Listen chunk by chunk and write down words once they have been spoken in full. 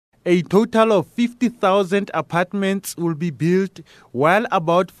A total of 50,000 apartments will be built, while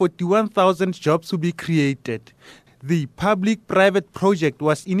about 41,000 jobs will be created. The public-private project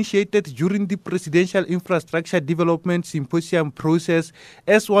was initiated during the Presidential Infrastructure Development Symposium process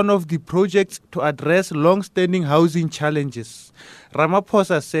as one of the projects to address long-standing housing challenges.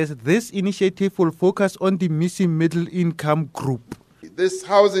 Ramaphosa says this initiative will focus on the missing middle-income group. This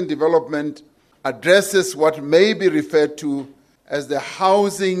housing development addresses what may be referred to as the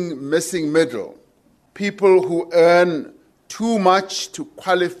housing missing middle, people who earn too much to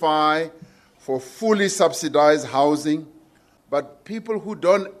qualify for fully subsidized housing, but people who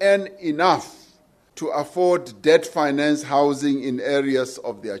don't earn enough to afford debt-financed housing in areas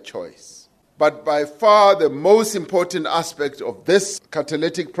of their choice. But by far the most important aspect of this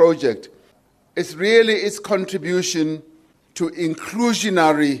catalytic project is really its contribution to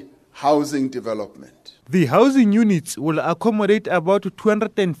inclusionary housing development. The housing units will accommodate about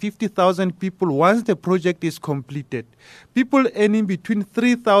 250,000 people once the project is completed. People earning between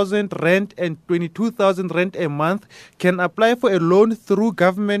 3,000 rand and 22,000 rand a month can apply for a loan through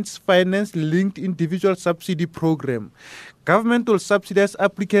government's finance-linked individual subsidy program. Government will subsidize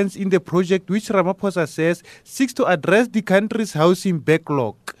applicants in the project, which Ramaphosa says seeks to address the country's housing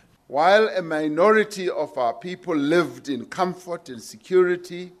backlog. While a minority of our people lived in comfort and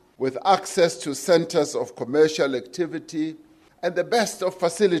security, with access to centers of commercial activity and the best of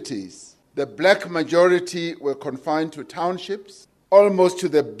facilities, the black majority were confined to townships, almost to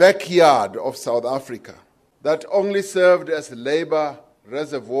the backyard of South Africa, that only served as labor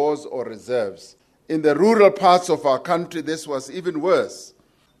reservoirs or reserves. In the rural parts of our country, this was even worse,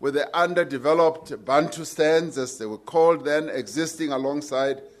 with the underdeveloped Bantustans, as they were called then, existing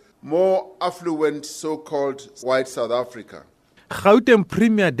alongside more affluent so-called white South Africa. Gauteng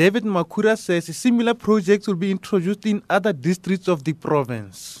Premier David Makhura says similar projects will be introduced in other districts of the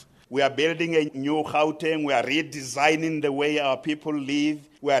province. We are building a new Gauteng. We are redesigning the way our people live.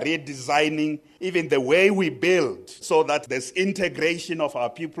 We are redesigning even the way we build so that there's integration of our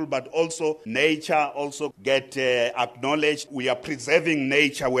people, but also nature also get acknowledged. We are preserving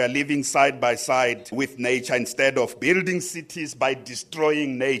nature. We are living side by side with nature instead of building cities by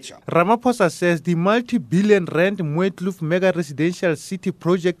destroying nature. Ramaphosa says the multi-billion rand Mooitloof mega residential city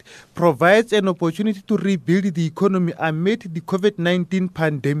project provides an opportunity to rebuild the economy amid the COVID-19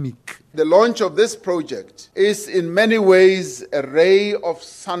 pandemic. The launch of this project is in many ways a ray of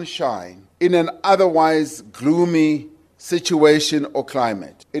sunshine in an otherwise gloomy situation or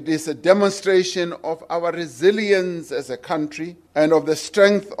climate. It is a demonstration of our resilience as a country and of the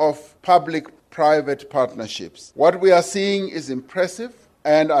strength of public-private partnerships. What we are seeing is impressive,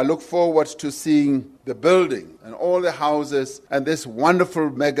 and I look forward to seeing the building and all the houses and this wonderful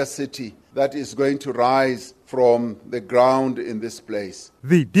mega city that is going to rise from the ground in this place.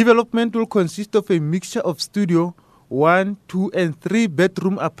 The development will consist of a mixture of studio, 1, 2, and 3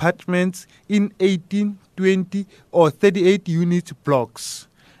 bedroom apartments in 18, 20, or 38 unit blocks.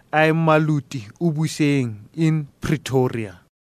 I'm Maluti Ubuseng in Pretoria.